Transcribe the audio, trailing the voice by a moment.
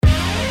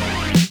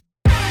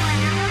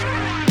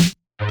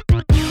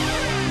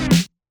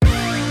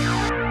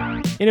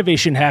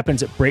Innovation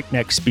happens at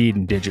breakneck speed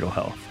in digital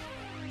health.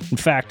 In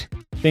fact,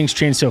 things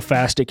change so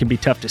fast it can be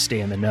tough to stay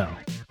in the know.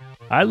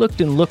 I looked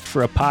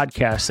for a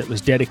podcast that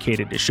was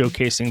dedicated to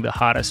showcasing the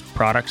hottest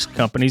products,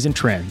 companies, and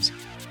trends,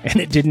 and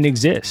it didn't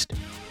exist.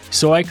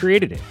 So I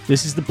created it.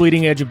 This is The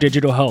Bleeding Edge of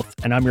Digital Health,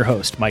 and I'm your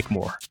host, Mike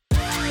Moore.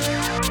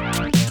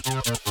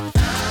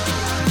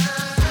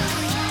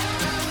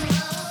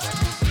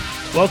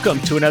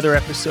 Welcome to another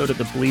episode of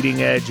The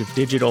Bleeding Edge of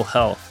Digital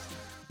Health.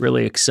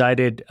 Really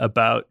excited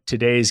about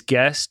today's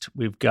guest.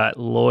 We've got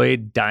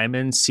Lloyd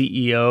Diamond,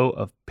 CEO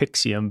of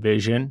Pixium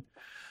Vision.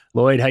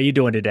 Lloyd, how you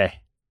doing today?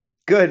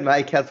 Good,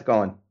 Mike. How's it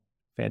going?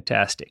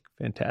 Fantastic.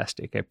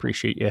 I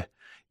appreciate you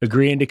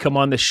agreeing to come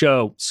on the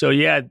show. So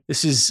yeah,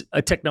 this is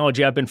a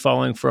technology I've been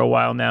following for a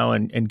while now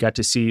and got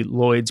to see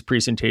Lloyd's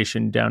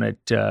presentation down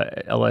at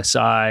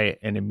LSI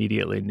and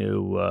immediately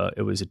knew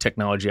it was a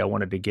technology I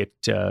wanted to get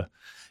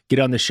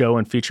on the show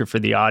and feature for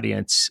the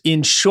audience.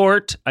 In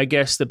short, I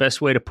guess the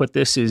best way to put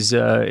this is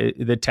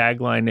the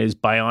tagline is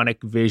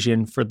bionic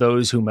vision for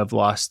those whom have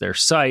lost their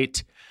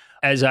sight.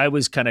 As I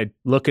was kind of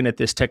looking at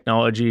this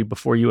technology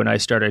before you and I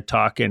started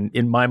talking,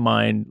 in my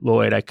mind,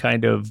 Lloyd,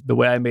 the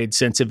way I made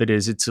sense of it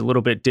is it's a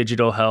little bit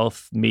digital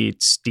health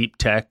meets deep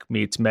tech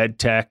meets med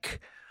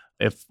tech.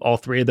 If all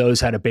three of those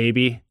had a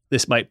baby,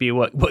 this might be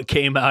what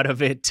came out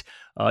of it.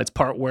 It's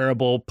part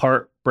wearable,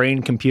 part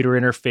brain-computer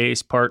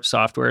interface, part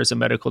software as a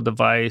medical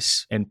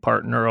device, and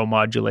part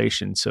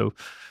neuromodulation. So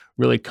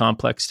really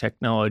complex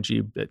technology,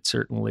 but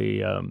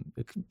certainly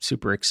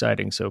super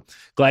exciting. So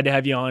glad to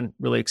have you on.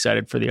 Really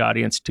excited for the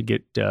audience to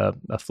get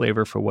a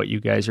flavor for what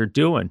you guys are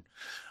doing.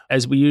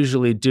 As we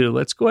usually do,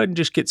 let's go ahead and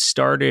just get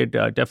started.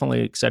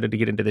 Definitely excited to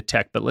get into the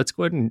tech, but let's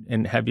go ahead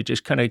and have you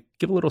just kind of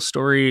give a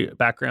little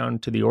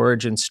background to the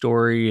origin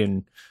story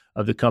and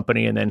of the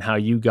company, and then how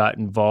you got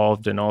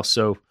involved. And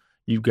also,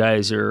 you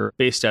guys are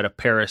based out of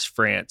Paris,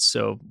 France.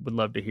 So would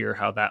love to hear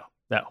how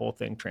that whole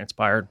thing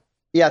transpired.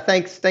 Yeah,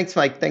 thanks,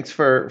 Mike. Thanks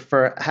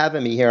for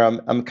having me here.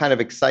 I'm kind of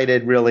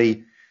excited,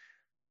 really,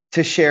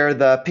 to share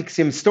the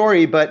Pixium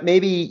story. But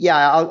maybe,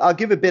 I'll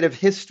give a bit of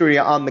history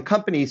on the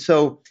company.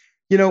 So,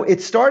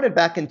 it started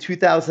back in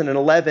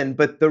 2011,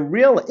 but the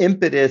real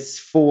impetus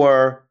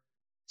for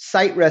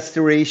sight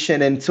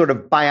restoration and sort of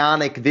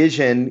bionic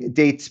vision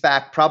dates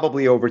back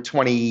probably over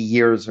 20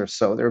 years or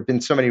so. There have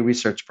been so many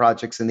research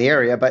projects in the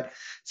area, but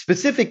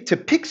specific to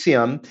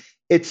Pixium,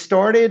 it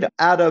started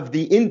out of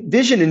the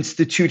Vision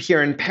Institute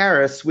here in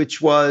Paris,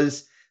 which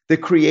was the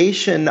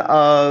creation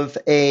of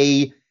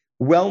a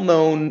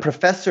well-known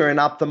professor in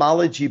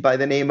ophthalmology by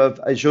the name of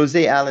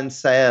José Alain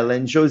Sael.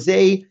 And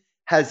José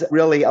has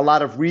really a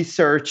lot of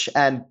research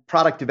and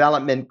product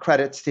development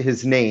credits to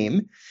his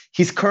name.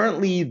 He's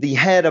currently the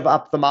head of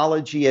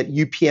ophthalmology at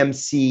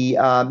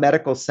UPMC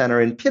Medical Center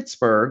in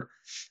Pittsburgh,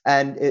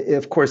 and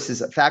of course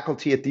is a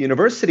faculty at the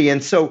university.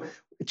 And so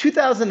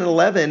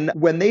 2011,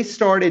 when they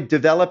started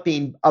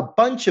developing a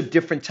bunch of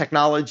different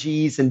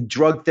technologies and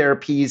drug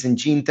therapies and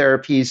gene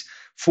therapies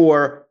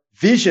for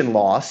vision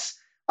loss,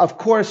 of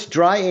course,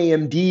 dry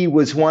AMD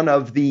was one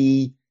of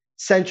the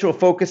central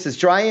focuses.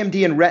 Dry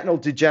AMD and retinal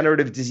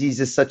degenerative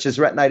diseases such as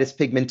retinitis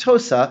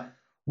pigmentosa,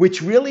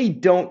 which really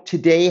don't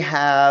today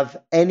have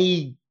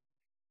any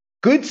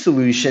good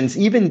solutions,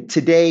 even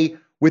today,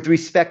 with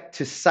respect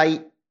to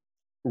sight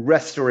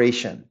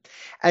restoration.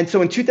 And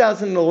so in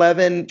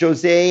 2011,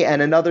 José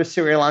and another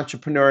serial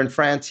entrepreneur in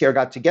France here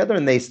got together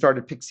and they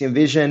started Pixium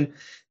Vision.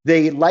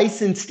 They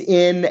licensed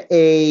in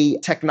a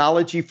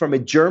technology from a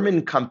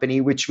German company,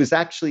 which was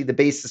actually the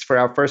basis for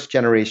our first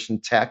generation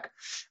tech,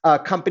 a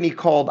company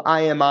called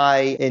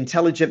IMI,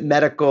 Intelligent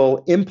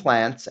Medical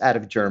Implants, out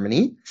of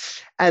Germany.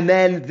 And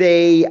then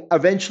they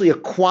eventually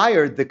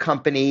acquired the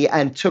company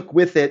and took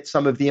with it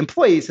some of the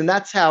employees. And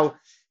that's how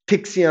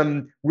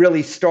Pixium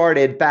really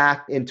started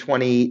back in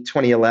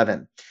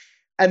 2011.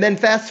 And then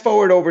fast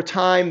forward over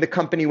time, the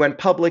company went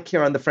public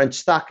here on the French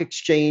Stock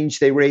Exchange.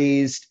 They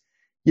raised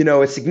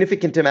a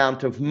significant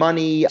amount of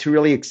money to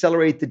really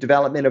accelerate the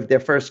development of their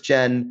first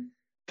gen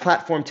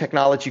platform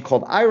technology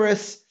called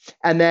Iris.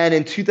 And then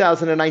in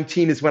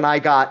 2019 is when I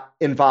got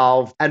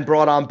involved and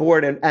brought on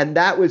board. And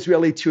that was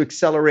really to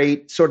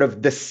accelerate sort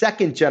of the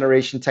second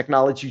generation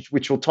technology,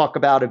 which we'll talk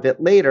about a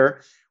bit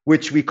later,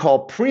 which we call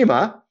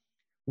Prima,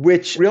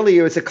 which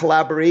really was a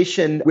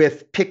collaboration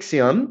with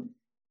Pixium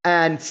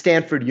and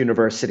Stanford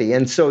University.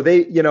 And so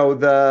they,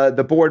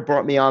 the board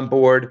brought me on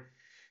board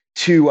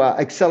to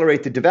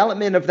accelerate the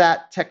development of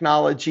that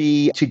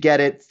technology, to get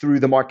it through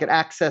the market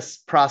access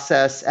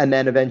process, and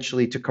then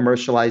eventually to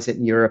commercialize it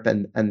in Europe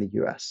and the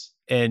US.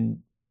 And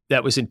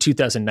that was in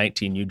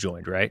 2019 you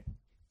joined, right?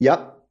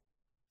 Yep.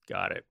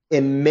 Got it.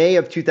 In May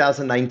of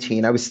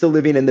 2019, I was still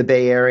living in the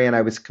Bay Area and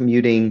I was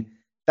commuting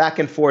back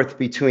and forth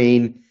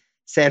between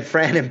San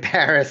Fran and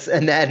Paris.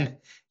 And then,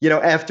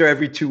 after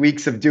every 2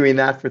 weeks of doing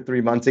that for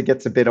 3 months, it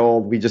gets a bit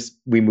old.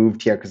 We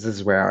moved here because this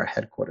is where our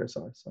headquarters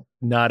are. So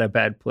not a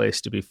bad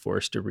place to be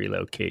forced to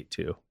relocate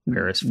to,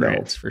 Paris,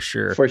 France, for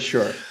sure. For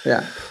sure,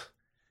 yeah.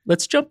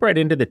 Let's jump right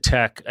into the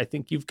tech. I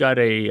think you've got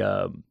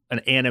an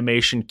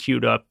animation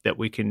queued up that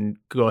we can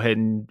go ahead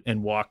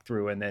and walk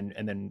through, and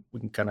then we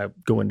can kind of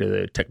go into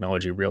the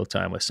technology real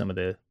time with some of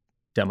the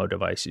demo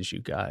devices you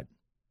got.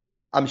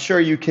 I'm sure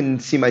you can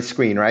see my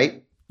screen,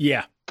 right?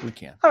 Yeah, we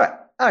can.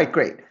 All right,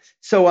 great.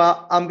 So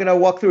I'm going to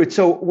walk through it.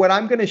 So what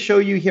I'm going to show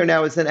you here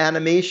now is an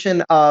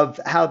animation of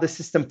how the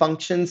system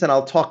functions, and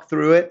I'll talk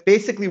through it.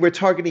 Basically, we're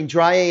targeting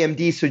dry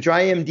AMD. So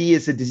dry AMD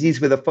is a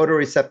disease where the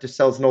photoreceptor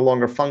cells no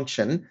longer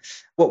function.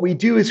 What we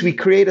do is we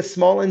create a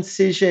small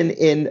incision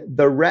in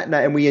the retina,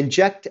 and we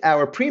inject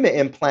our Prima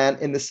implant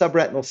in the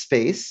subretinal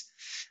space.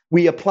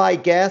 We apply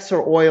gas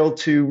or oil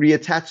to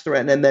reattach the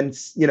retina, and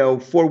then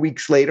 4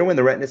 weeks later, when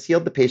the retina is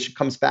healed, the patient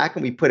comes back,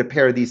 and we put a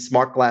pair of these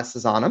smart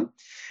glasses on them.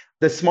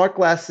 The smart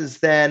glasses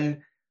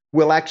then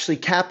will actually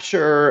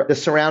capture the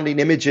surrounding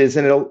images,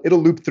 and it'll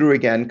loop through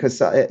again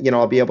because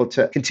I'll be able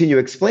to continue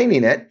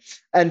explaining it.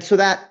 And so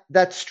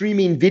that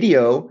streaming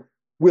video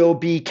will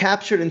be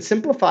captured and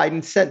simplified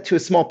and sent to a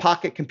small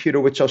pocket computer,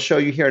 which I'll show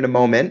you here in a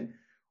moment,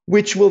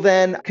 which will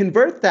then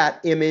convert that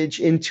image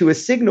into a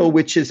signal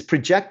which is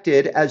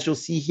projected, as you'll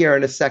see here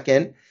in a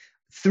second,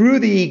 through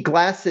the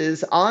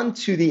glasses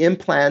onto the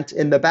implant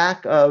in the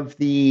back of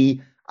the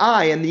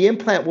eye. And the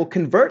implant will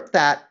convert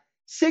that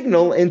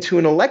signal into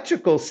an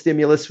electrical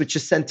stimulus, which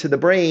is sent to the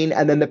brain,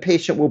 and then the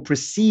patient will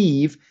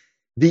perceive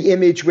the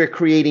image we're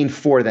creating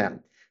for them.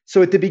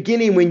 So at the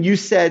beginning, when you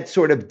said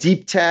sort of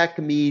deep tech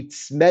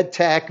meets med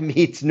tech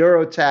meets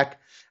neurotech,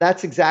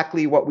 that's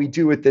exactly what we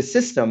do with this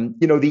system.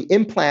 The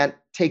implant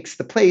takes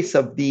the place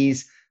of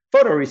these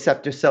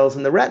photoreceptor cells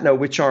in the retina,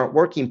 which aren't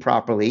working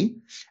properly.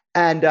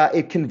 And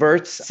it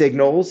converts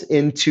signals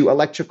into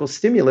electrical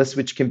stimulus,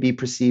 which can be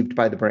perceived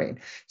by the brain.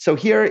 So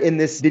here in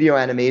this video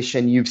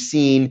animation, you've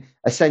seen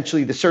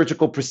essentially the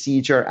surgical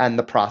procedure and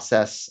the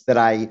process that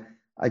I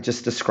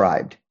just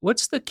described.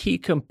 What's the key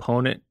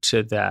component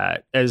to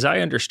that? As I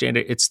understand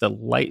it, it's the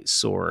light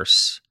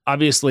source.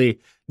 Obviously,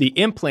 the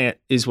implant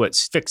is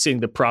what's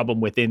fixing the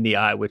problem within the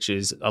eye, which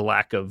is a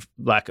lack of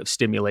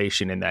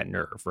stimulation in that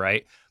nerve,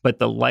 right? But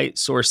the light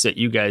source that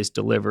you guys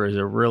deliver is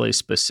a really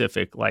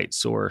specific light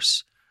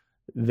source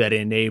that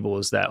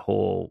enables that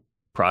whole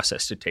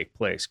process to take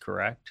place,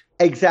 correct?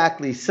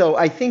 Exactly. So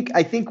I think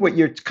what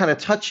you're kind of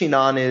touching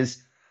on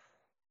is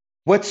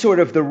what's sort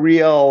of the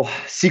real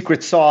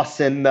secret sauce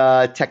in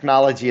the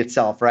technology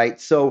itself, right?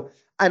 So,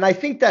 and I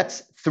think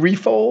that's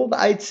threefold,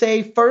 I'd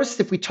say. First,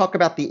 if we talk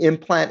about the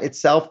implant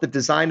itself, the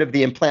design of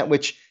the implant,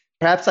 which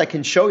perhaps I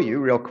can show you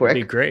real quick.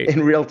 That'd be great.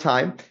 In real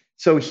time.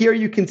 So here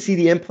you can see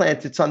the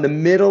implant. It's on the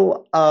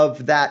middle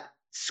of that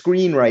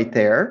screen right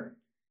there.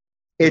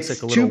 It's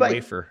like a little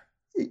wafer.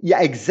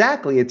 Yeah,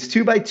 exactly. It's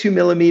 2 by 2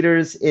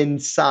 millimeters in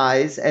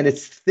size, and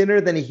it's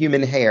thinner than a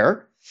human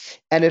hair.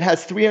 And it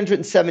has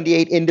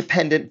 378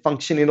 independent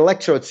functioning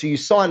electrodes. So you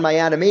saw in my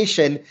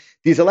animation,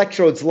 these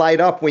electrodes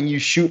light up when you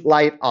shoot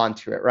light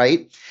onto it,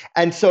 right?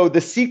 And so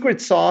the secret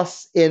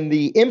sauce in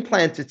the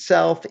implant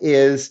itself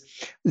is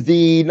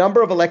the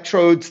number of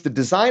electrodes, the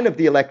design of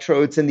the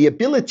electrodes, and the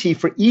ability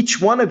for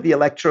each one of the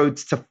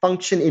electrodes to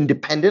function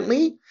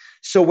independently.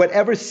 So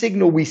whatever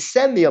signal we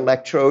send the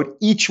electrode,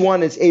 each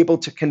one is able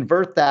to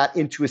convert that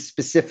into a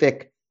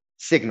specific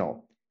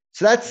signal.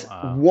 So that's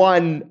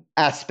one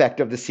aspect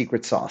of the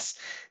secret sauce.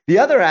 The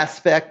other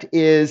aspect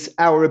is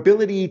our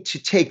ability to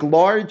take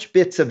large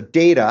bits of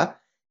data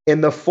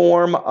in the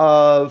form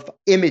of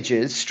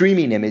images,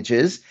 streaming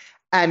images,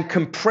 and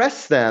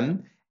compress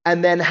them,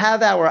 and then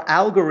have our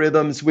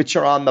algorithms, which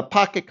are on the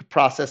pocket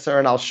processor,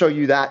 and I'll show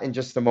you that in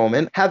just a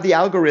moment, have the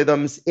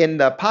algorithms in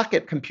the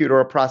pocket computer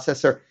or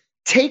processor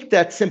take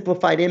that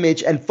simplified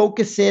image and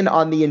focus in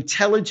on the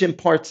intelligent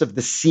parts of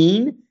the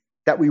scene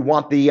that we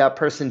want the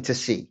person to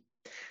see.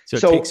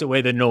 So it takes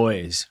away the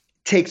noise.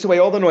 Takes away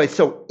all the noise.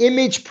 So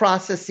image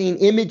processing,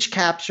 image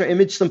capture,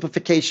 image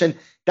simplification,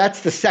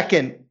 that's the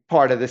second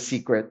part of the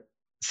secret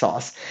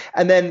sauce.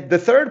 And then the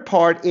third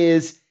part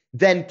is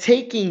then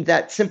taking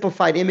that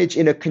simplified image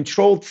in a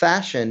controlled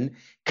fashion,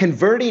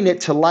 converting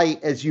it to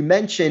light, as you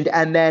mentioned,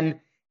 and then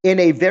in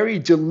a very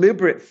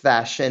deliberate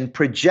fashion,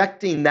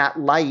 projecting that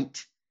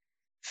light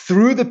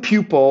through the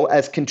pupil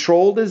as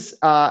controlled as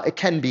it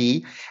can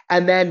be,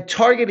 and then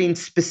targeting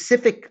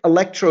specific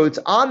electrodes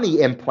on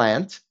the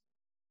implant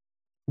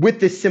with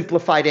this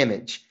simplified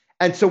image.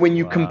 And so when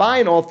you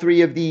combine all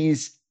three of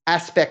these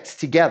aspects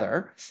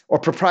together, or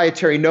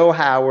proprietary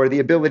know-how, or the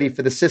ability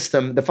for the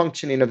system, the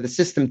functioning of the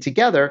system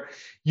together,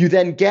 you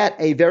then get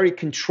a very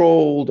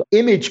controlled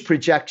image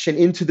projection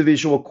into the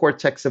visual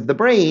cortex of the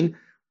brain,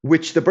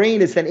 which the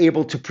brain is then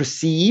able to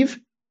perceive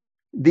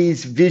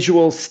these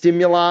visual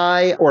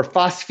stimuli or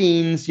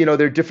phosphenes,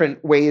 there are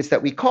different ways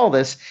that we call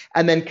this,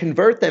 and then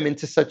convert them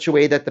into such a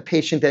way that the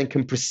patient then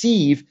can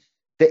perceive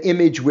the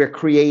image we're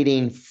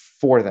creating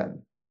for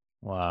them.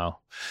 Wow.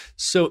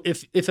 So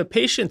if a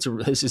patient's,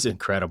 this is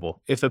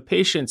incredible. If a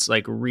patient's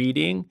like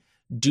reading,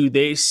 would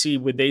they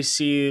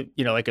see,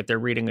 like if they're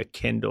reading a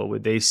Kindle,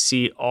 would they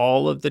see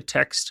all of the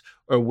text,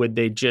 or would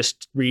they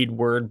just read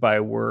word by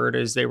word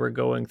as they were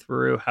going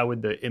through? How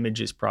would the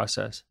images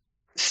process?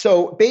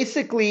 So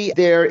basically,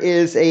 there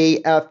is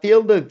a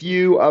field of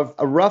view of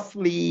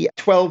roughly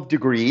 12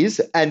 degrees.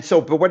 And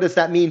so, but what does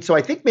that mean? So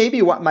I think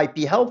maybe what might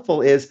be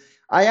helpful is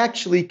I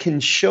actually can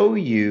show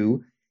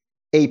you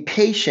a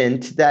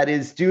patient that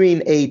is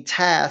doing a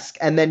task,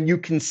 and then you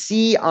can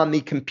see on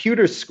the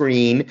computer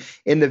screen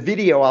in the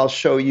video, I'll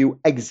show you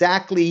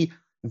exactly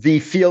the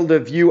field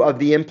of view of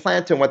the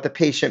implant and what the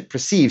patient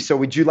perceives. So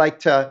would you like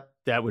to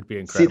That would be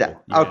see incredible.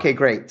 that? Yeah. Okay,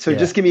 great. So Yeah.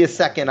 just give me a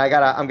second.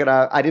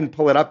 I didn't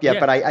pull it up yet, Yeah.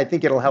 but I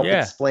think it'll help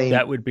explain.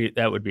 That would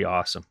be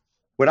awesome.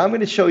 What I'm going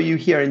to show you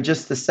here in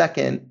just a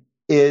second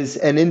is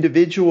an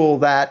individual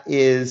that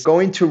is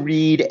going to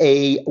read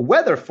a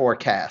weather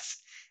forecast.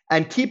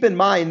 And keep in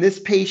mind, this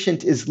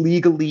patient is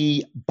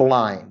legally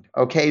blind.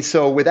 Okay,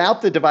 so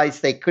without the device,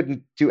 they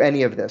couldn't do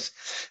any of this.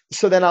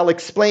 So then I'll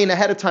explain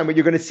ahead of time. What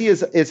you're going to see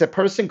is a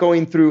person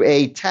going through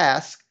a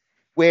task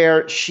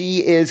where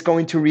she is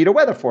going to read a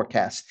weather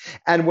forecast.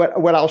 And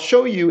what I'll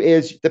show you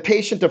is the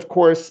patient, of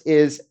course,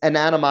 is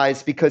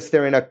anonymized because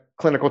they're in a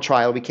clinical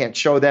trial. We can't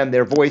show them.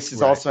 Their voice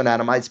is also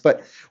anonymized.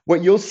 But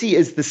what you'll see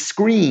is the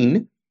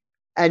screen,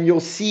 and you'll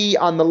see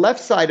on the left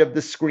side of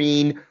the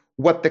screen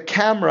what the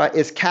camera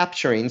is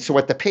capturing, so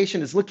what the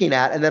patient is looking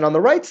at. And then on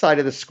the right side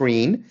of the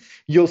screen,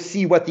 you'll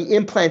see what the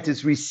implant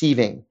is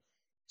receiving.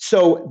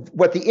 So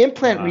what the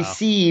implant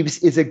receives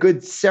is a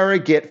good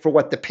surrogate for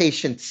what the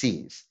patient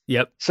sees.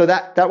 Yep. So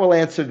that will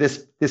answer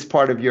this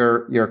part of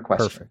your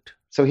question. Perfect.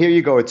 So here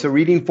you go. It's a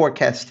reading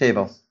forecast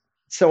table.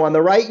 So on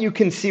the right, you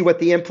can see what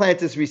the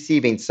implant is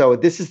receiving. So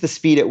this is the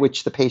speed at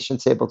which the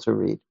patient's able to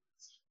read.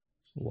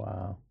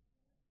 Wow.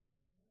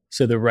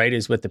 So the right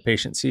is what the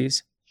patient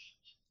sees?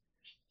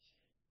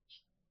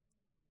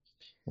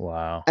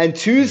 Wow. And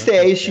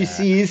Tuesday, she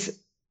sees,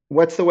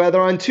 what's the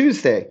weather on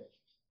Tuesday?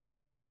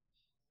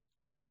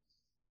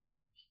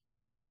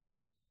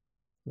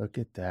 Look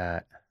at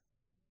that.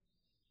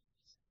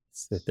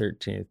 It's the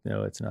 13th.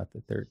 No, it's not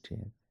the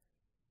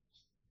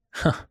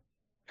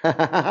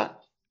 13th.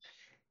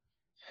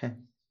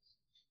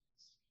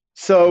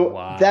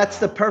 So that's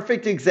the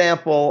perfect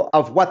example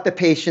of what the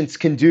patients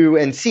can do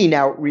and see.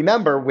 Now,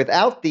 remember,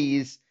 without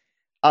these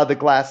the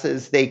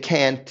glasses, they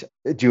can't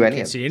do anything.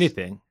 Can't see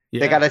anything. Yeah.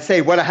 They got to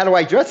say, how do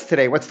I dress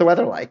today? What's the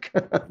weather like?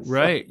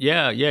 Right.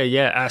 Yeah.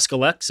 Ask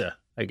Alexa,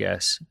 I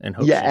guess, and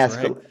hope she's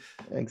right.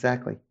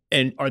 Exactly.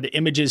 And are the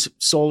images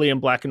solely in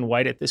black and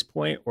white at this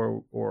point,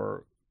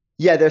 or?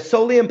 Yeah, they're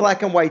solely in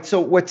black and white.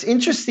 So what's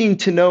interesting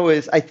to know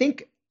is, I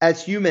think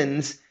as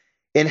humans,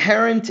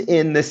 inherent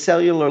in the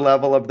cellular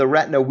level of the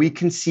retina, we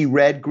can see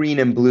red, green,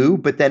 and blue,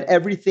 but then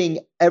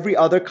every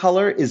other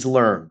color is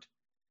learned,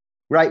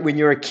 right? When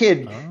you're a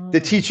kid, the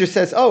teacher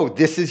says, oh,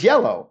 this is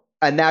yellow.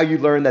 And now you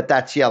learn that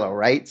that's yellow,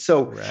 right?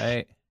 So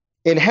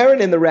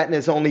inherent in the retina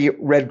is only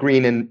red,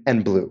 green,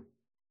 and blue.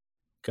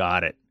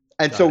 Got it.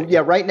 And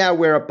right now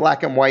we're a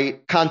black and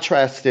white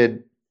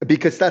contrasted,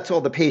 because that's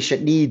all the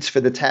patient needs for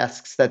the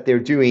tasks that they're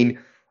doing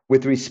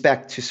with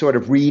respect to sort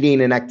of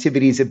reading and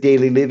activities of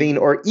daily living,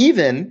 or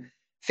even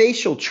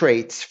facial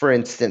traits, for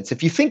instance.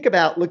 If you think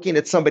about looking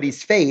at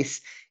somebody's face,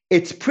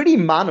 it's pretty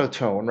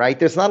monotone, right?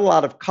 There's not a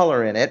lot of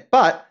color in it,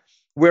 but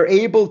we're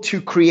able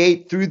to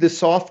create through the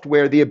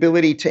software the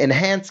ability to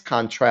enhance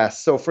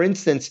contrast. So for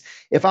instance,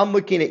 if I'm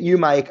looking at you,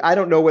 Mike, I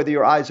don't know whether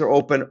your eyes are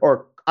open,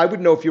 or I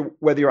would know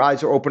whether your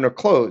eyes are open or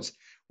closed.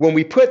 When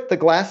we put the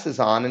glasses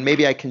on, and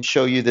maybe I can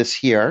show you this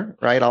here,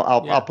 right?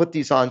 I'll put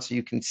these on so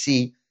you can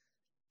see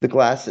the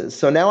glasses.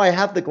 So now I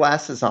have the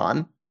glasses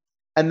on,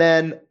 and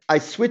then I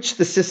switch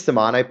the system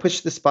on. I push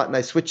this button,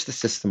 I switch the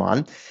system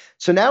on.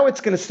 So now it's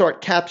going to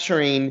start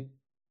capturing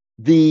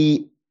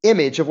the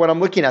image of what I'm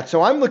looking at.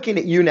 So I'm looking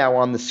at you now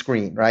on the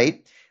screen,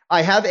 right?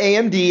 I have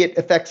AMD. It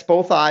affects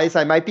both eyes.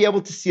 I might be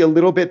able to see a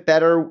little bit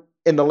better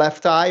in the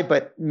left eye,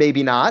 but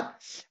maybe not.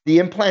 The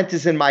implant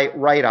is in my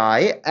right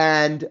eye,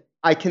 and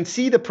I can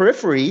see the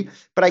periphery,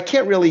 but I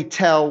can't really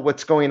tell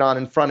what's going on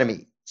in front of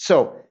me.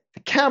 So the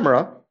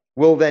camera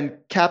will then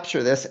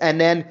capture this,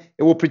 and then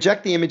it will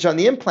project the image on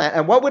the implant.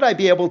 And what would I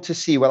be able to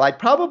see? Well,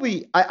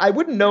 I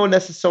wouldn't know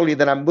necessarily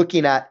that I'm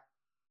looking at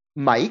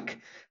Mike,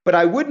 but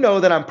I would know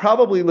that I'm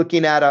probably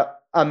looking at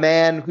a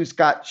man who's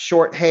got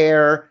short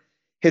hair,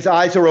 his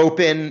eyes are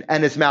open,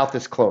 and his mouth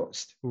is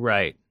closed.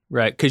 Right.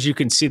 Because you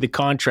can see the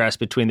contrast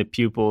between the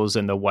pupils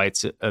and the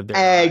whites of their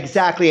eyes.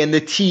 Exactly. And the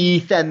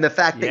teeth and the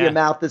fact that your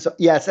mouth is,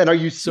 yes. And are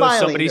you smiling?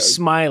 So somebody's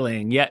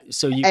smiling. Yeah.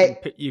 So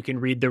you can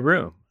read the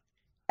room.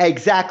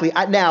 Exactly.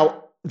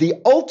 Now, the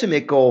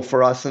ultimate goal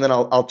for us, and then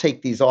I'll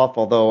take these off,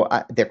 although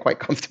they're quite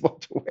comfortable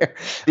to wear.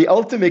 The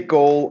ultimate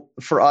goal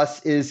for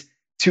us is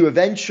to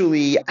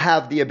eventually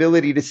have the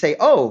ability to say,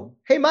 oh,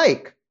 hey,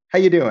 Mike, how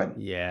you doing?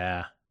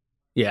 Yeah.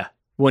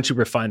 Once you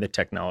refine the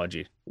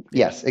technology.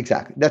 Yes,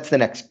 exactly. That's the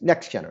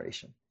next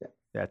generation. Yeah.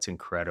 That's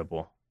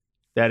incredible.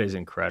 That is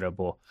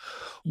incredible.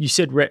 You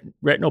said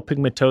retinal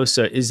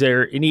pigmentosa. Is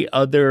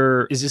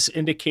this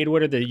indicated?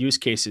 What are the use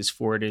cases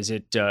for it? Is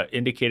it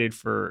indicated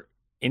for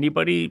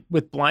anybody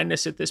with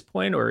blindness at this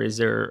point, or is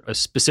there a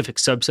specific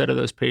subset of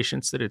those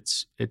patients that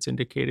it's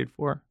indicated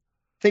for?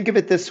 Think of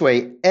it this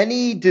way.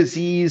 Any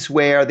disease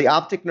where the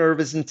optic nerve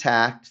is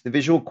intact, the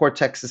visual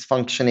cortex is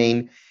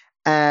functioning,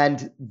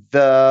 and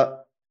the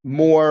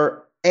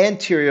more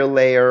anterior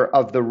layer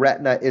of the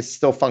retina is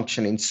still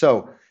functioning.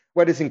 So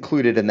what is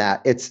included in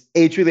that? It's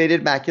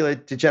age-related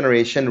macular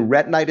degeneration,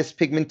 retinitis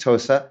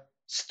pigmentosa,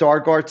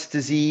 Stargardt's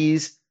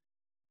disease,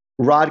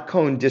 rod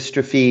cone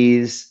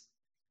dystrophies.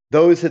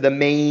 Those are the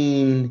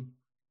main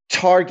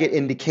target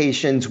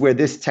indications where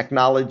this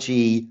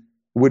technology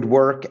would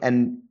work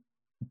and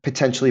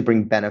potentially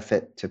bring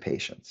benefit to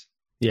patients.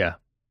 Yeah.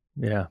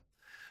 Yeah.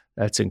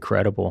 That's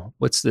incredible.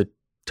 What's the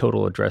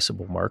total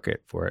addressable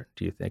market for it,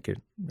 do you think, at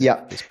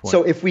this point?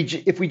 So if we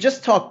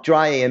just talk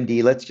dry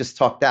AMD, let's just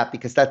talk that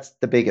because that's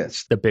the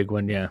biggest. The big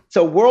one, yeah.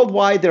 So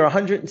worldwide, there are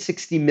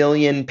 160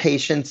 million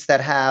patients that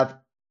have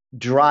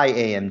dry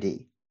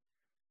AMD.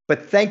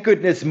 But thank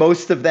goodness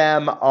most of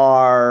them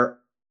are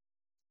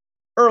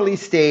early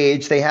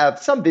stage. They have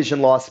some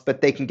vision loss,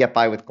 but they can get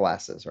by with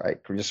glasses, right?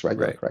 Just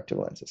regular corrective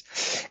lenses.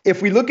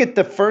 If we look at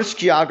the first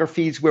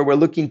geographies where we're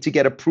looking to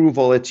get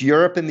approval, it's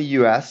Europe and the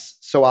US.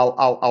 So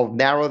I'll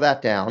narrow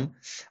that down.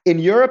 In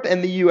Europe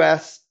and the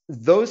US,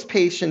 those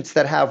patients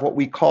that have what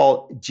we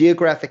call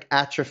geographic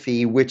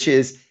atrophy, which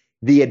is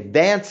the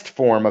advanced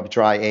form of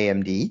dry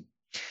AMD,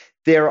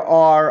 there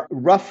are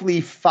roughly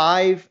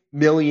 5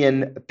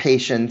 million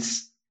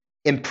patients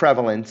in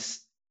prevalence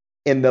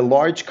in the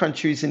large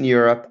countries in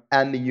Europe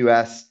and the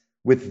US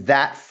with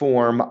that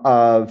form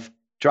of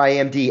dry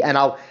AMD.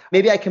 And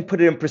maybe I can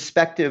put it in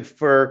perspective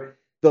for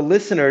the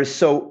listeners.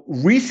 So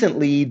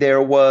recently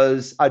there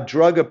was a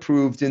drug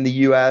approved in the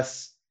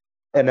US,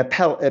 and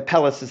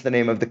Apellis is the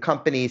name of the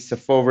company,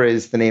 Syfovre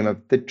is the name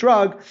of the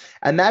drug,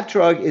 and that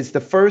drug is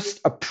the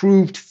first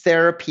approved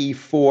therapy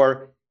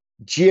for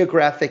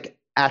geographic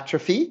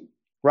atrophy.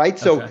 Right.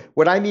 So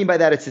what I mean by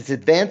that is it's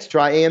advanced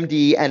dry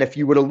AMD. And if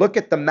you were to look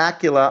at the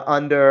macula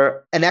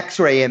under an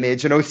X-ray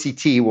image, an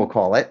OCT, we'll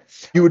call it,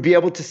 you would be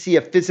able to see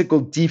a physical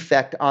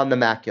defect on the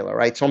macula.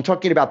 Right. So I'm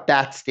talking about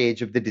that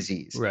stage of the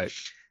disease. Right.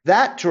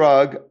 That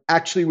drug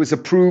actually was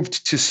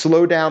approved to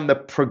slow down the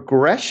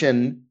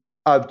progression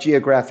of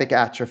geographic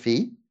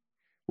atrophy.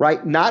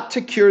 Right. Not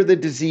to cure the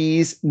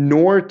disease,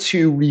 nor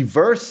to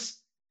reverse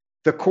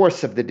the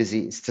course of the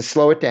disease, to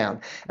slow it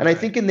down. And I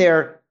think in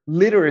their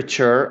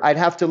literature, I'd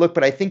have to look,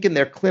 but I think in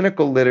their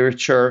clinical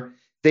literature,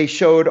 they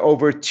showed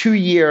over 2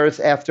 years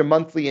after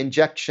monthly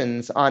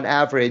injections, on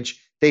average,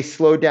 they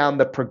slow down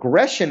the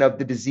progression of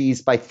the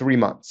disease by 3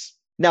 months.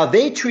 Now,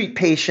 they treat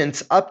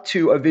patients up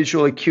to a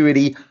visual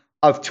acuity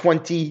of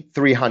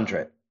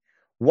 2,300.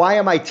 Why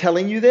am I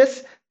telling you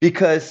this?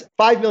 Because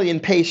 5 million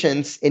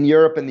patients in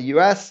Europe and the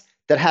US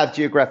that have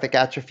geographic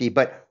atrophy,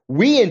 but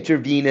we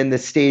intervene in the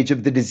stage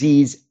of the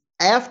disease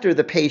after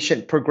the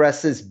patient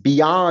progresses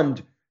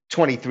beyond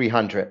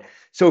 2,300.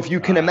 So if you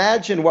can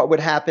imagine, what would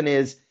happen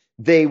is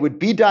they would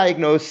be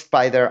diagnosed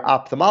by their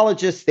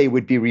ophthalmologist. They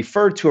would be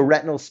referred to a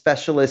retinal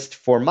specialist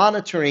for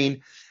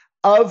monitoring.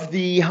 Of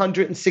the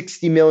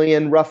 160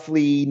 million,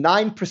 roughly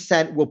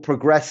 9% will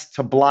progress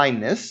to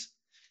blindness,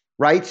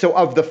 right? So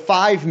of the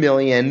 5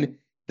 million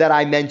that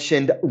I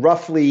mentioned,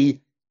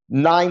 roughly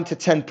 9 to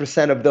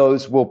 10% of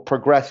those will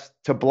progress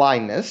to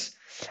blindness.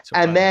 So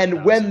and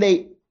then when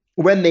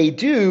they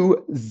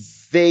do,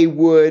 they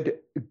would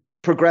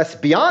progress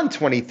beyond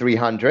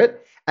 2,300.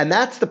 And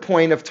that's the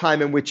point of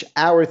time in which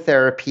our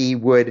therapy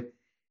would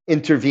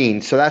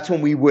intervene. So that's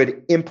when we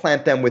would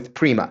implant them with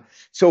Prima.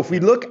 So if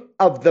we look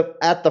at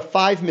the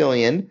 5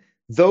 million,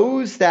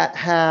 those that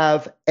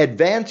have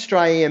advanced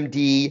dry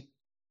AMD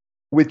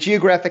with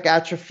geographic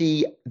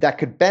atrophy that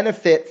could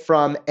benefit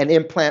from an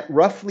implant,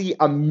 roughly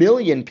 1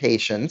 million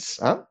patients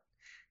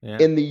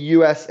in the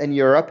US and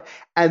Europe.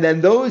 And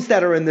then those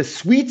that are in the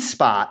sweet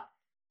spot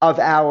of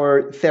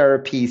our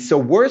therapy, so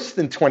worse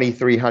than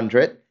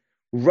 2,300,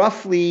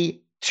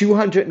 roughly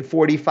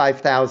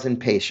 245,000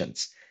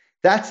 patients.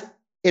 That's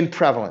in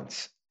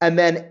prevalence. And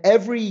then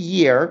every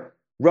year,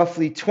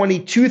 roughly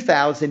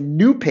 22,000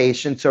 new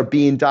patients are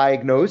being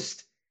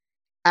diagnosed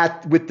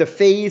with the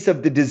phase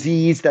of the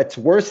disease that's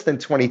worse than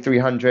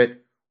 2,300,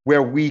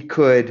 where we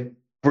could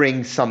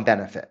bring some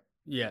benefit.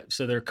 Yeah,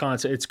 so you're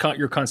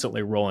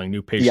constantly rolling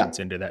new patients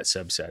into that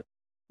subset.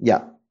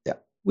 Yeah.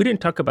 We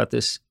didn't talk about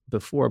this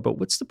before, but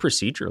what's the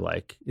procedure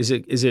like? Is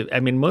it, I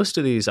mean, most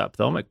of these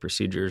ophthalmic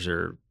procedures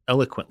are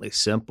eloquently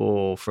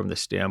simple from the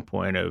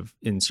standpoint of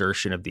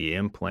insertion of the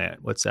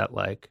implant. What's that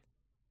like?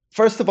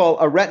 First of all,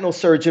 a retinal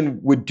surgeon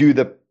would do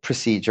the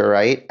procedure,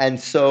 right? And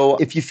so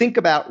if you think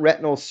about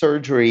retinal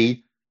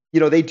surgery,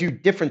 they do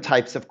different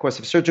types, of course,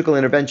 of surgical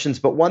interventions,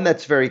 but one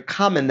that's very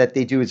common that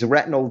they do is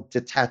retinal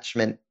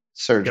detachment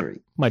surgery.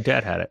 Yep. My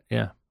dad had it,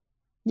 yeah.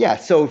 Yeah,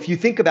 so if you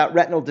think about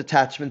retinal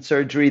detachment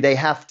surgery, they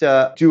have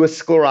to do a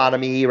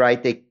sclerotomy,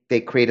 right? They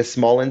create a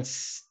small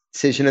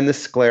incision in the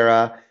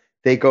sclera.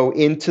 They go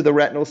into the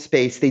retinal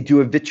space. They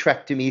do a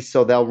vitrectomy,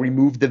 so they'll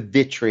remove the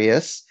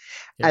vitreous.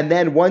 Yeah. And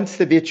then once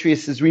the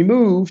vitreous is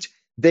removed,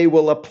 they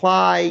will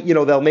apply,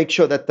 they'll make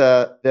sure that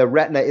the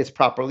retina is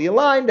properly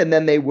aligned, and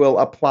then they will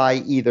apply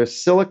either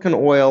silicone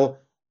oil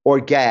or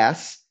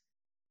gas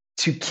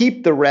to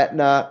keep the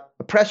retina,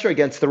 pressure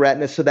against the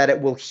retina so that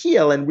it will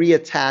heal and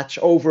reattach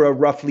over a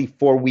roughly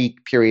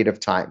 4-week period of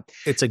time.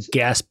 It's a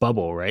gas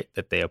bubble, right?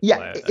 That they apply.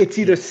 Yeah, it's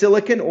either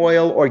silicone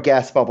oil or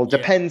gas bubble.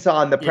 Depends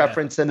on the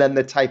preference and then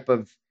the type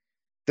of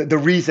the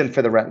reason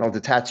for the retinal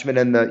detachment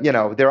and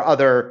there are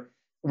other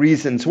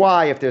reasons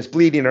why, if there's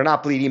bleeding or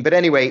not bleeding. But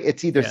anyway,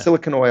 it's either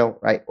silicone oil,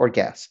 right, or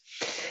gas.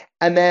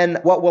 And then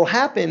what will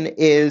happen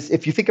is,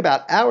 if you think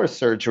about our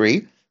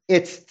surgery,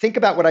 think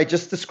about what I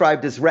just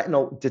described as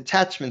retinal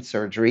detachment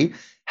surgery.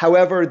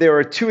 However, there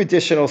are 2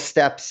 additional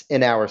steps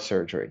in our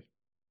surgery,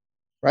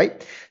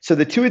 right? So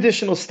the 2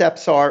 additional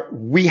steps are,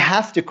 we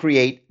have to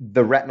create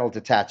the retinal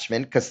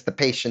detachment because the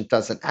patient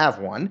doesn't have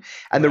one.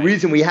 And the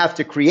reason we have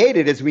to create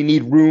it is we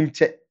need room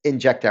to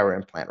inject our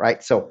implant,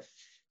 right? So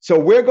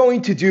we're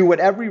going to do what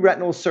every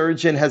retinal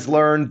surgeon has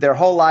learned their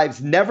whole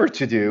lives never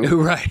to do,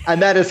 right?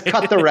 And that is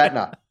cut the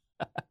retina.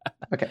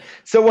 Okay.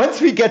 So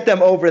once we get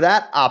them over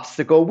that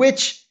obstacle,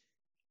 which,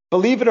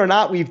 believe it or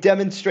not, we've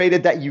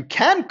demonstrated that you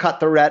can cut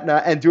the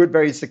retina and do it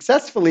very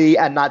successfully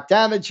and not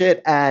damage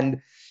it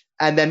and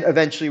then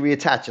eventually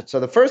reattach it. So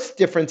the first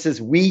difference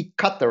is we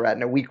cut the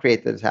retina, we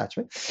create the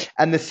detachment.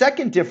 And the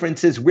second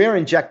difference is we're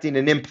injecting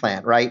an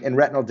implant, right? In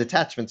retinal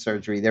detachment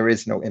surgery, there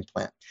is no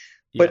implant.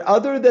 Yeah. But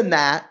other than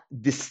that,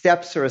 the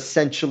steps are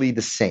essentially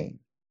the same.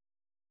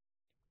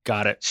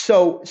 Got it.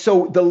 So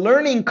the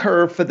learning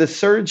curve for the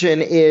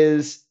surgeon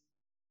is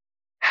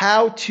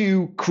how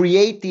to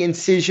create the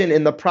incision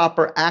in the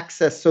proper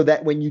access so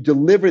that when you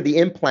deliver the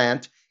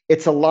implant,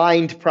 it's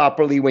aligned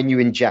properly when you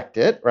inject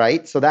it,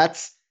 right? So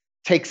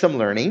takes some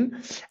learning.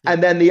 Yeah.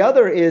 And then the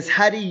other is,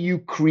 how do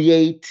you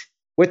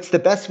what's the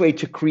best way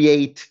to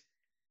create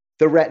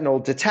the retinal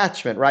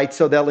detachment, right?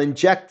 So they'll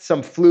inject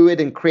some fluid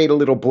and create a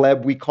little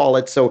bleb, we call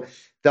it. So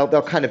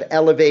they'll kind of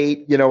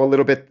elevate, a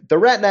little bit the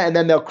retina, and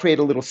then they'll create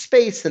a little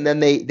space, and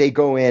then they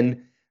go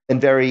in and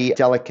very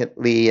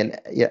delicately and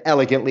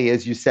elegantly,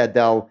 as you said,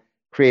 they'll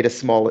create a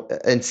small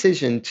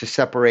incision to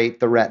separate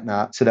the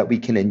retina so that we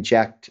can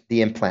inject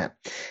the implant.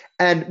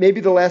 And maybe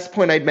the last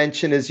point I'd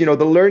mention is, the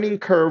learning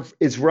curve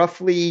is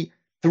roughly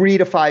 3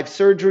 to 5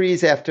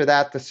 surgeries. After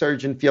that, the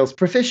surgeon feels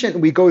proficient.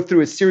 We go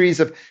through a series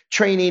of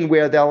training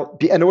where they'll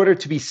be, in order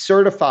to be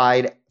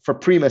certified for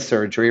prima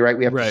surgery, right?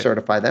 We have to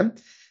certify them.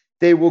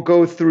 They will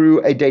go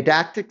through a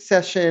didactic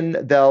session.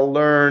 They'll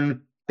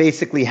learn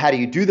basically how do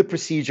you do the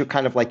procedure,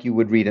 kind of like you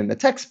would read in a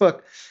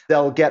textbook.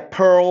 They'll get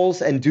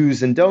pearls and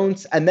do's and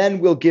don'ts. And then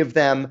we'll give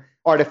them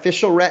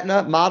artificial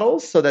retina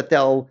models so that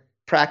they'll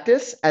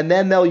practice. And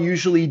then they'll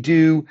usually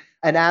do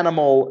an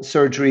animal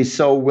surgery.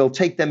 So we'll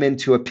take them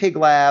into a pig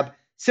lab,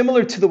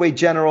 similar to the way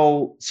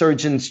general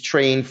surgeons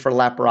train for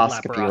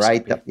laparoscopy,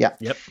 right? Yeah.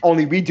 Yep.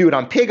 Only we do it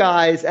on pig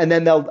eyes, and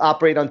then they'll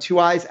operate on 2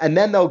 eyes, and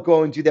then they'll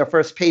go and do their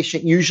first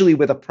patient, usually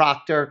with a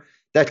proctor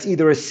that's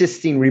either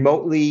assisting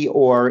remotely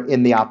or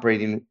in the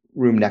operating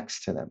room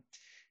next to them.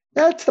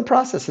 That's the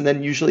process. And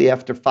then usually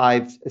after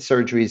 5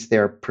 surgeries,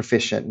 they're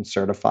proficient and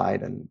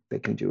certified, and they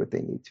can do what they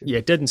need to. Yeah,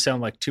 it doesn't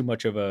sound like too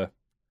much of a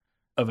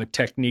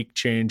technique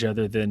change,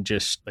 other than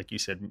just, like you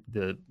said,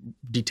 the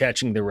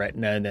detaching the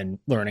retina and then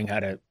learning how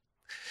to.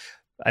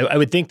 I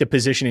would think the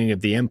positioning of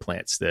the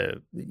implants,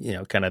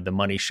 kind of the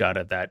money shot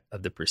of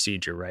the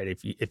procedure, right?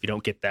 If you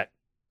don't get that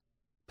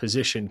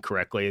position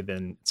correctly,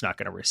 then it's not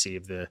going to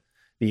receive the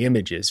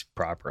images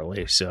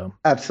properly. So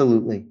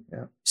absolutely,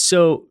 yeah.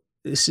 So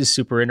this is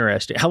super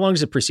interesting. How long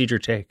does the procedure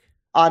take?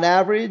 On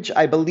average,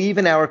 I believe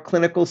in our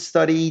clinical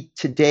study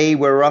today,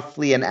 we're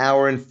roughly 1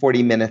 hour and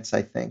 40 minutes,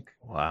 I think.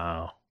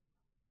 Wow.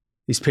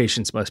 These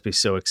patients must be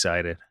so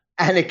excited.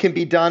 And it can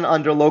be done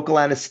under local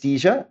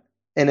anesthesia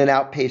in an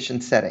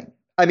outpatient setting.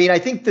 I mean, I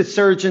think the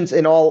surgeons,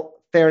 in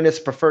all fairness,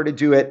 prefer to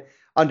do it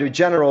under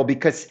general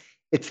because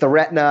it's the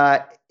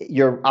retina,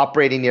 you're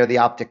operating near the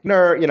optic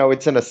nerve,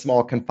 it's in a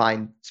small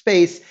confined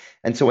space.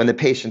 And so when the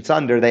patient's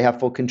under, they have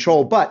full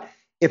control. But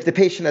if the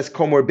patient has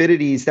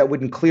comorbidities, that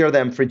wouldn't clear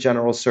them for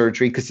general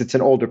surgery because it's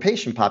an older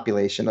patient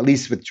population, at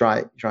least with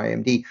dry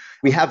AMD.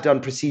 We have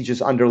done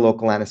procedures under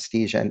local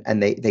anesthesia,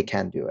 and they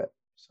can do it.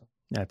 So.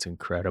 That's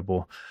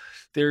incredible.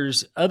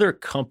 There's other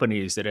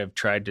companies that have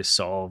tried to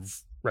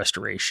solve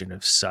restoration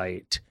of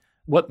sight.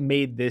 What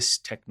made this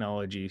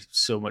technology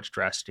so much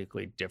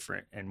drastically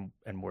different and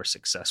more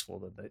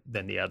successful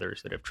than the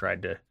others that have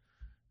tried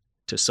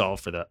to solve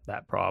for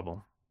that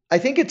problem? I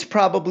think it's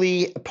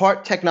probably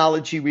part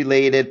technology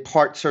related,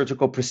 part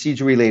surgical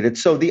procedure related.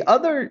 So the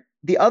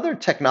other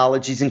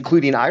technologies,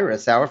 including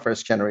Iris, our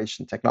first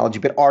generation technology,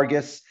 but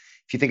Argus,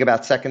 if you think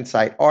about Second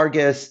Sight,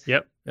 Argus,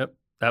 yep,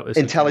 that was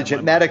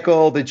Intelligent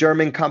Medical, the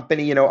German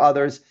company,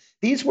 others.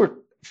 These were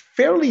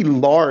fairly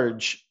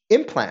large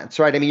implants,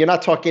 right? I mean, you're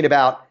not talking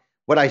about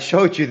what I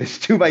showed you, this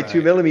 2 by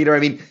 2 millimeter. I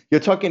mean,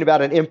 you're talking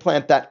about an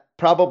implant that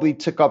probably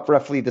took up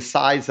roughly the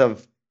size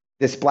of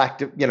this black,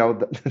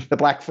 the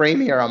black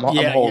frame here I'm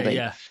holding.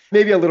 Yeah.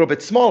 Maybe a little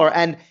bit smaller.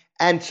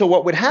 And so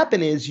what would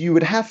happen is you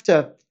would have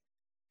to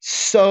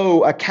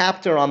sew a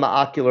captor on the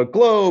ocular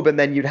globe, and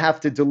then you'd have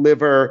to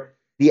deliver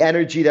the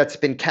energy that's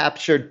been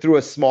captured through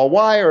a small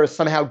wire or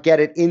somehow get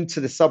it into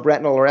the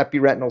subretinal or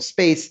epiretinal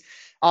space.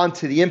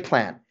 onto the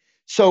implant.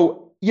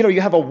 So,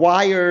 you have a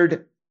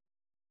wired,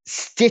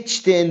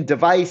 stitched in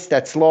device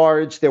that's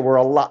large.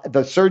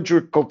 The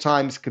surgical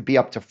times could be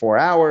up to 4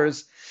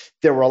 hours.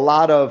 There were a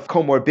lot of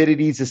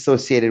comorbidities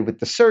associated with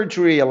the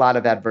surgery, a lot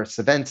of adverse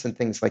events and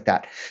things like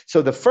that.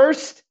 So the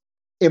first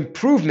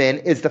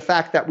improvement is the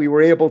fact that we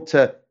were able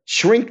to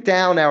shrink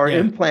down our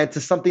implant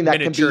to something that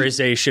can be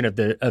miniaturization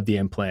of the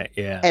implant,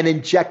 and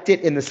inject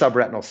it in the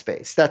subretinal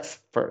space. That's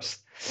first.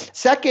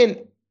 Second,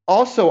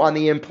 also on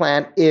the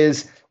implant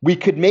is we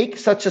could make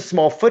such a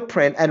small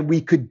footprint, and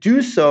we could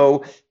do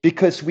so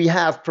because we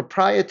have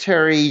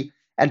proprietary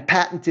and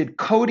patented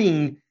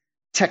coating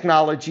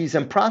technologies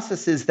and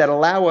processes that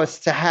allow us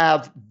to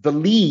have the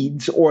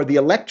leads or the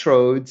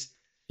electrodes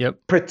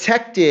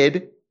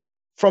protected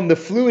from the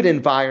fluid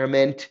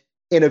environment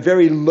in a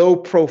very low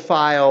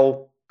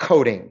profile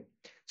coating.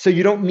 So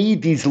you don't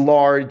need these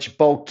large,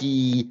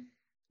 bulky,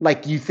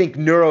 like you think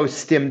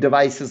neurostim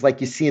devices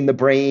like you see in the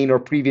brain or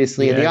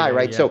previously in the eye,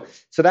 right? So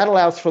that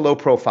allows for low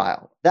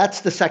profile.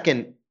 That's the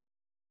second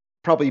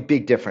probably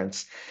big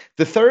difference.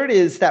 The third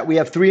is that we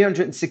have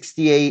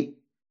 378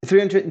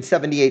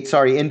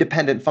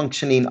 independent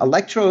functioning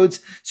electrodes.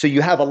 So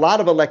you have a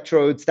lot of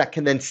electrodes that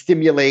can then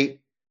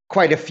stimulate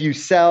quite a few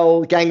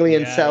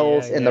ganglion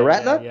cells in the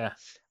retina,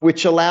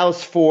 which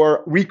allows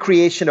for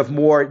recreation of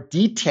more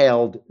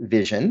detailed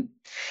vision.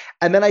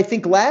 And then I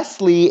think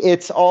lastly,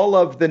 it's all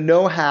of the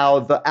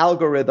know-how, the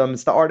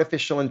algorithms, the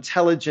artificial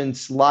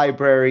intelligence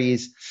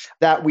libraries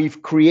that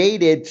we've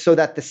created so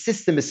that the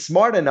system is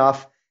smart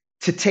enough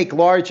to take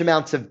large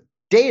amounts of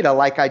data,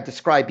 like I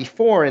described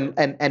before,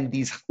 and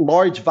these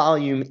large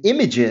volume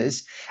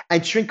images,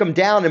 and shrink them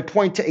down and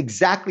point to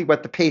exactly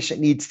what the patient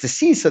needs to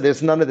see. So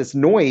there's none of this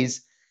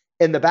noise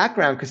in the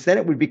background, because then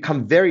it would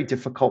become very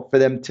difficult for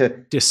them to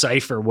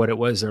decipher what it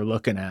was they're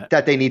looking at.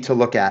 That they need to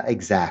look at.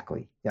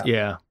 Exactly.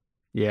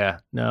 Yeah.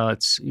 No,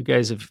 it's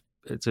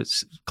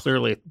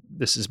clearly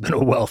this has been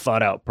a well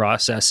thought out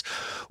process.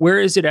 Where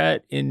is it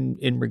at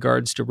in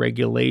regards to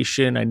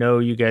regulation? I know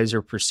you guys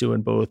are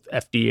pursuing both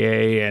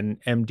FDA and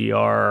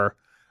MDR.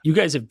 You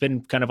guys have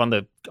been kind of on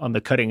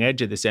the cutting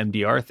edge of this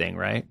MDR thing,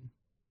 right?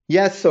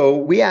 Yeah. So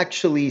we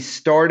actually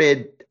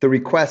started the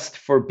request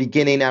for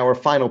beginning our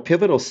final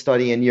pivotal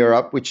study in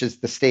Europe, which is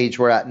the stage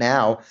we're at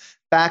now,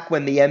 back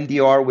when the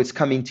MDR was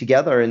coming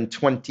together in end of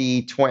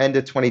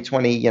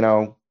 2020,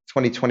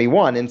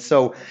 2021. And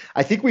so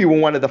I think we were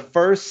one of the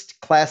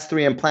first class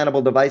 3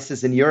 implantable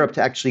devices in Europe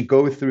to actually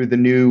go through the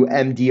new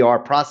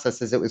MDR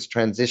process as it was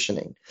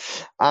transitioning.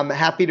 I'm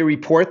happy to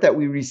report that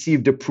we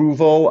received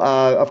approval,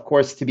 of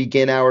course, to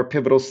begin our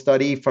pivotal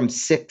study from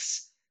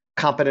 6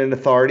 competent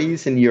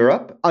authorities in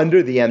Europe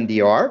under the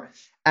MDR.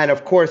 And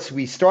of course,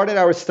 we started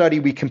our study,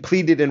 we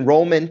completed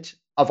enrollment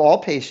of all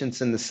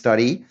patients in the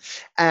study,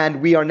 and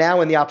we are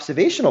now in the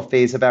observational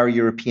phase of our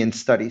European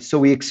study. So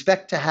we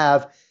expect to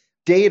have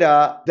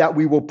data that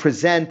we will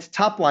present,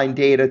 top-line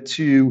data,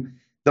 to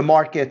the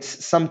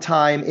markets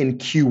sometime in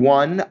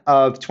Q1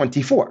 of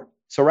 24.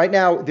 So right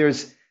now,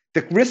 there's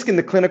the risk in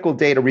the clinical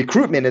data.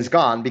 Recruitment is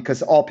gone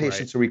because all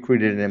patients are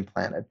recruited and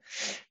implanted.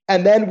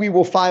 And then we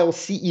will file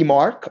CE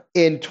mark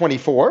in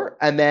 24,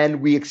 and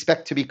then we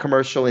expect to be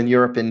commercial in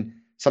Europe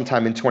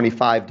sometime in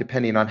 25,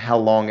 depending on how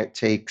long it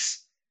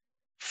takes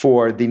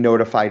for the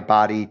notified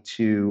body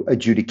to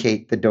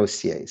adjudicate the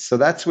dossiers. So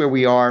that's where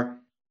we are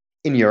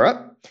in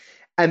Europe.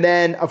 And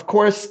then, of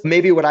course,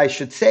 maybe what I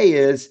should say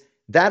is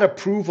that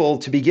approval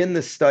to begin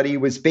the study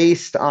was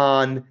based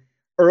on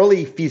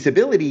early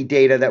feasibility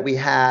data that we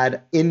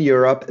had in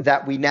Europe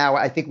that we now,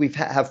 I think we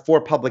have 4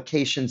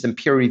 publications in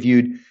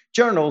peer-reviewed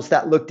journals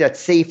that looked at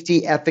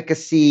safety,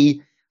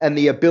 efficacy, and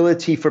the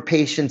ability for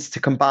patients to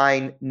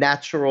combine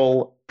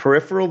natural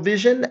peripheral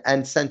vision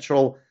and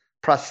central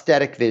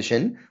prosthetic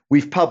vision.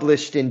 We've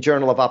published in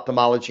Journal of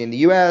Ophthalmology in the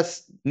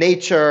US,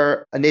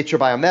 Nature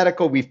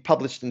Biomedical. We've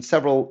published in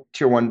several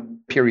tier 1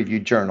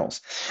 peer-reviewed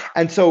journals.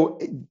 And so,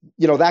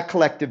 that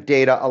collective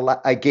data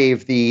I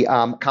gave the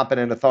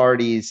competent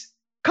authorities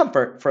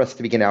comfort for us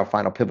to begin our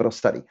final pivotal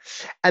study.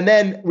 And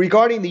then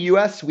regarding the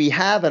US, we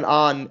have an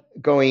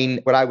ongoing,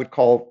 what I would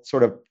call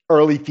sort of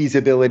early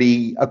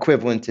feasibility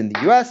equivalent in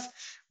the US.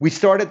 We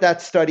started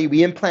that study,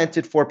 we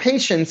implanted 4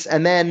 patients,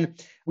 and then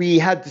we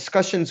had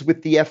discussions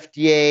with the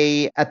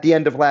FDA at the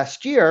end of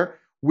last year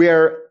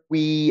where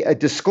we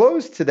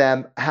disclosed to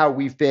them how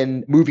we've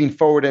been moving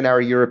forward in our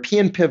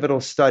European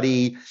pivotal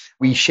study.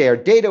 We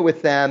shared data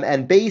with them,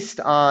 and based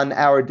on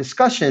our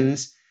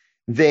discussions,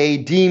 they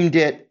deemed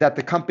it that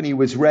the company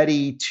was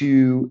ready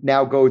to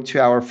now go to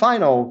our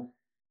final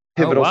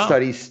pivotal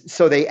studies.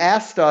 So they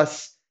asked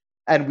us,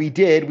 and we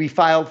did. We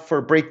filed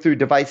for breakthrough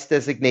device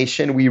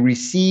designation. We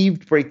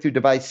received breakthrough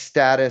device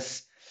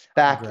status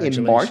back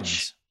in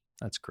March.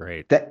 That's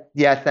great.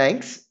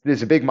 Thanks.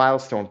 There's a big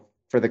milestone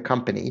for the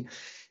company.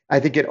 I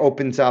think it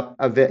opens up,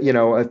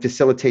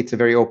 facilitates a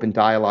very open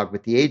dialogue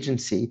with the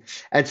agency.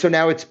 And so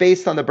now it's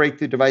based on the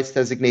breakthrough device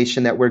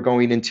designation that we're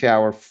going into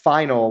our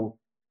final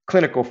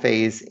clinical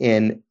phase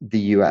in the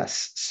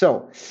US.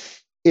 So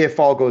if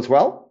all goes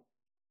well,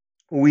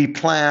 We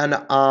plan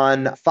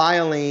on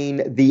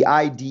filing the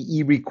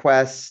IDE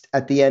request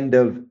at the end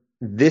of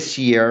this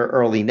year,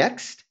 early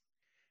next.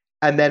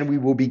 And then we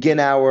will begin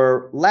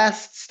our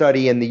last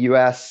study in the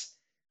US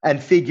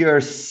and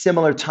figure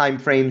similar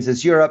timeframes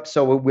as Europe.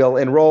 So we'll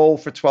enroll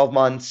for 12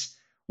 months.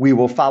 We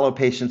will follow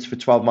patients for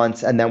 12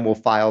 months, and then we'll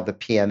file the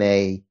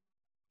PMA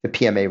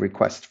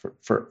request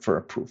for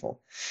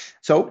approval.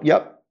 So,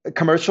 yep,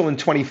 commercial in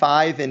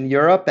 25 in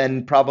Europe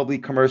and probably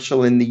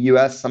commercial in the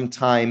US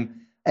sometime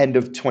end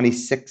of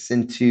 26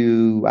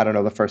 into, I don't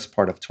know, the first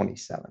part of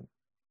 27.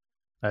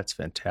 That's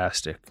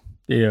fantastic.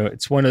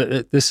 It's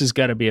this has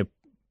got to be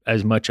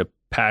as much a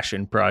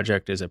passion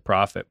project as a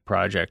profit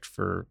project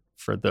for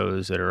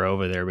those that are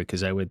over there,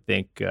 because I would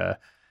think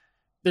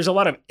there's a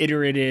lot of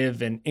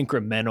iterative and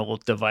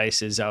incremental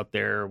devices out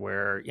there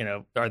where,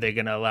 are they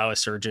going to allow a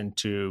surgeon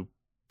to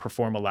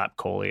perform a lap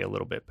chole a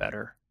little bit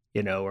better,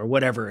 or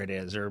whatever it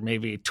is, or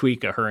maybe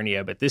tweak a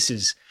hernia. But this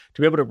is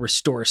to be able to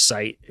restore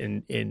sight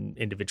in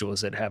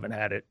individuals that haven't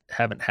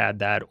had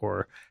that,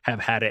 or have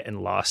had it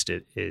and lost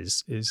it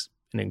is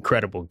an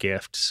incredible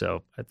gift.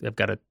 So I've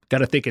got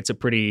to think it's a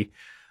pretty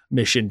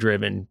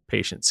mission-driven,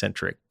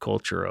 patient-centric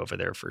culture over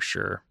there for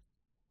sure.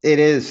 It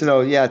is.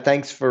 Yeah,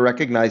 thanks for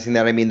recognizing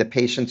that. I mean, the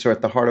patients are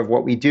at the heart of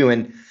what we do.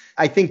 And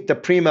I think the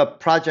Prima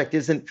project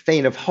isn't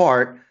faint of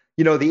heart.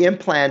 The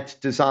implant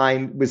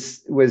design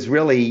was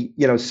really,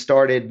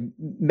 started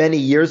many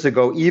years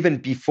ago, even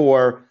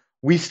before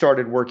we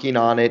started working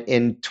on it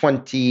in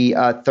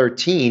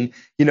 2013.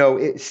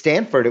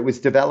 Stanford, it was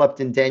developed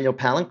in Daniel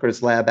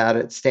Palanker's lab out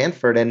at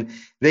Stanford, and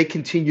they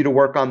continue to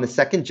work on the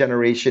second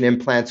generation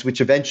implants,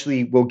 which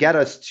eventually will get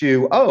us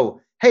to,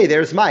 oh, hey,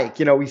 there's Mike.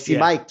 We see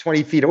Mike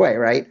 20 feet away,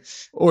 right?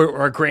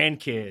 Or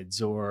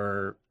grandkids,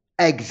 or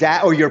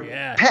or your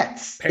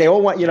pets. They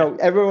all want,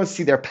 everyone wants to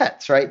see their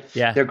pets, right?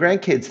 Yeah. Their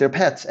grandkids, their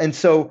pets. And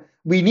so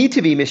we need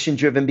to be mission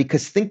driven,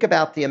 because think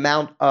about the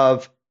amount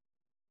of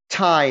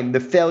time, the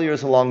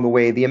failures along the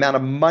way, the amount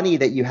of money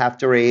that you have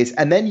to raise.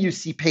 And then you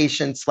see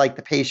patients like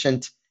the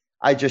patient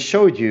I just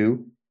showed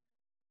you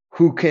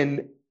who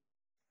can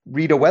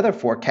read a weather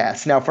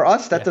forecast. Now, for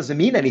us, that doesn't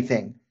mean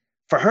anything.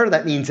 For her,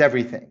 that means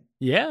everything.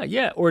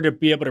 Yeah. Or to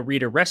be able to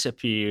read a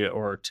recipe,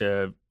 or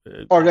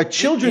a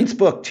children's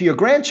book to your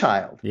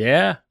grandchild.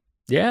 Yeah.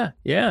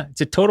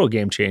 It's a total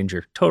game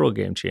changer.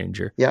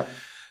 Yeah.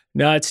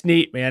 No, it's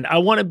neat, man. I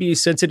want to be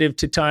sensitive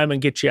to time and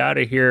get you out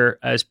of here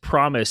as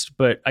promised,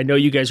 but I know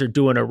you guys are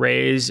doing a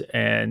raise,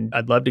 and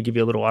I'd love to give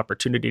you a little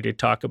opportunity to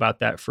talk about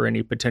that for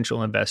any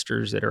potential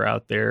investors that are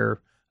out there,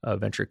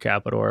 venture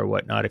capital or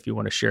whatnot. If you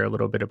want to share a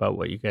little bit about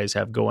what you guys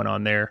have going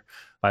on there,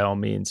 by all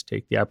means,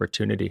 take the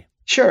opportunity.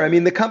 Sure. I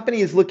mean, the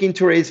company is looking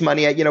to raise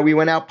money. We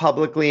went out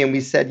publicly and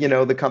we said,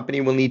 the company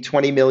will need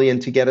 20 million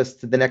to get us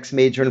to the next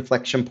major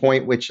inflection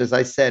point, which, as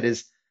I said,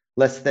 is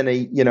less than a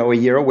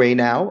year away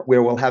now,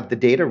 where we'll have the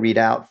data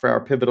readout for our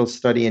pivotal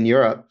study in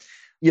Europe.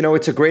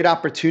 It's a great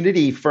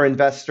opportunity for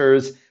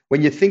investors.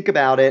 When you think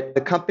about it,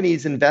 the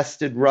company's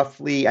invested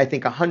roughly, I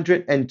think,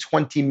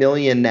 120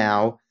 million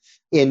now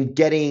in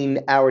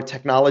getting our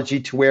technology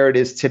to where it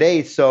is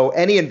today. So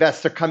any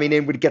investor coming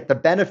in would get the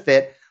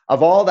benefit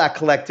of all that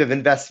collective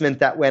investment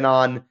that went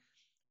on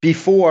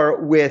before,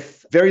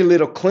 with very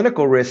little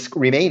clinical risk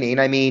remaining.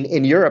 I mean,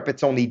 in Europe,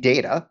 it's only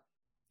data,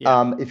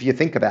 if you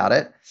think about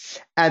it.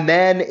 And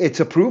then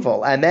it's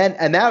approval. And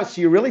now,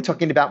 so you're really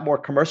talking about more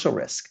commercial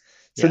risk.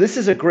 So this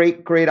is a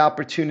great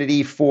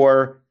opportunity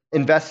for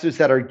investors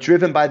that are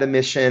driven by the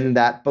mission,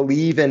 that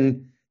believe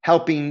in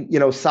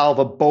helping, solve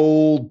a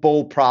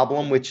bold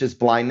problem, which is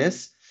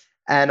blindness,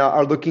 and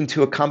are looking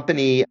to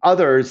accompany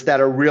others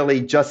that are really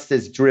just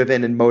as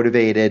driven and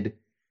motivated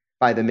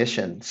by the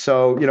mission.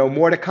 So,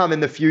 more to come in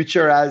the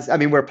future.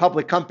 We're a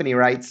public company,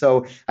 right?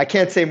 So I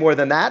can't say more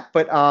than that,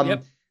 but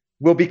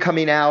we'll be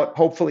coming out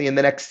hopefully in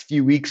the next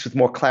few weeks with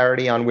more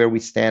clarity on where we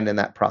stand in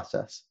that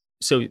process.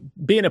 So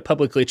being a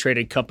publicly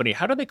traded company,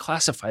 how do they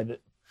classify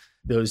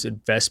those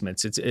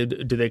investments? Do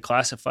they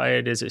classify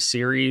it as a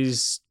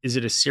series? Is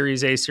it a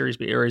Series A, Series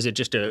B, or is it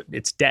just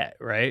it's debt,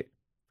 right?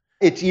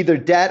 It's either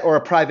debt or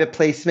a private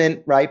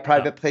placement, right?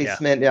 Private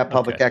placement,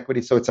 public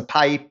equity. So it's a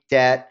PIPE,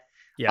 debt,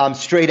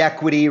 straight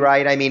equity,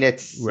 right? I mean,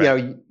 it's,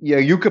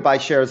 you could buy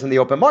shares in the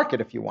open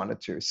market if you wanted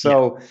to.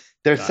 So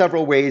there's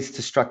several ways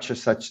to structure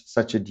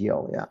such a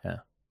deal. Yeah.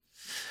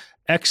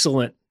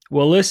 Excellent.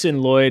 Well,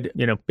 listen, Lloyd,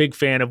 big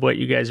fan of what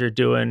you guys are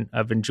doing.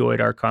 I've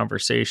enjoyed our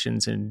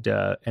conversations and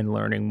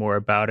learning more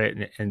about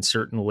it, and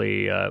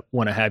certainly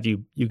want to have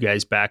you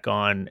guys back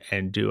on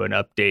and do an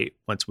update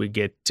once you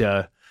get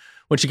to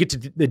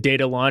the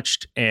data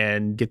launched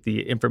and get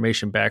the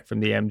information back from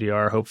the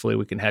MDR. Hopefully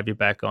we can have you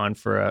back on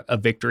for a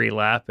victory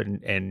lap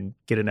and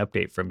get an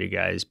update from you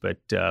guys. But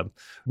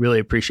really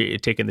appreciate you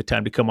taking the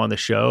time to come on the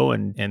show,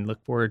 and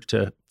look forward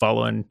to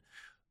following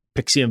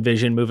Pixium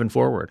Vision moving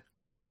forward.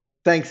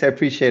 Thanks. I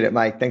appreciate it,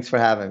 Mike. Thanks for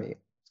having me.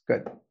 It's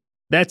good.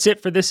 That's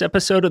it for this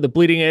episode of The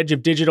Bleeding Edge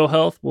of Digital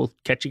Health. We'll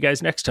catch you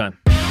guys next time.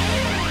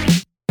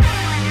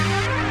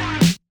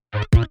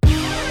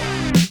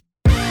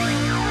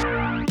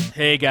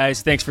 Hey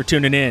guys, thanks for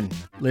tuning in.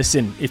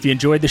 Listen, if you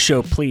enjoyed the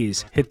show,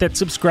 please hit that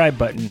subscribe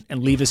button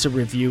and leave us a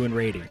review and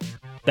rating.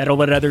 That'll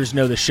let others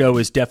know the show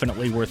is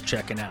definitely worth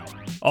checking out.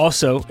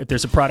 Also, if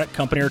there's a product,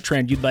 company, or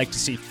trend you'd like to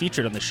see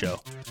featured on the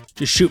show,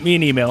 just shoot me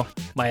an email.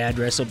 My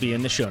address will be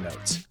in the show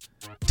notes.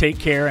 Take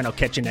care, and I'll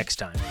catch you next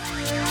time.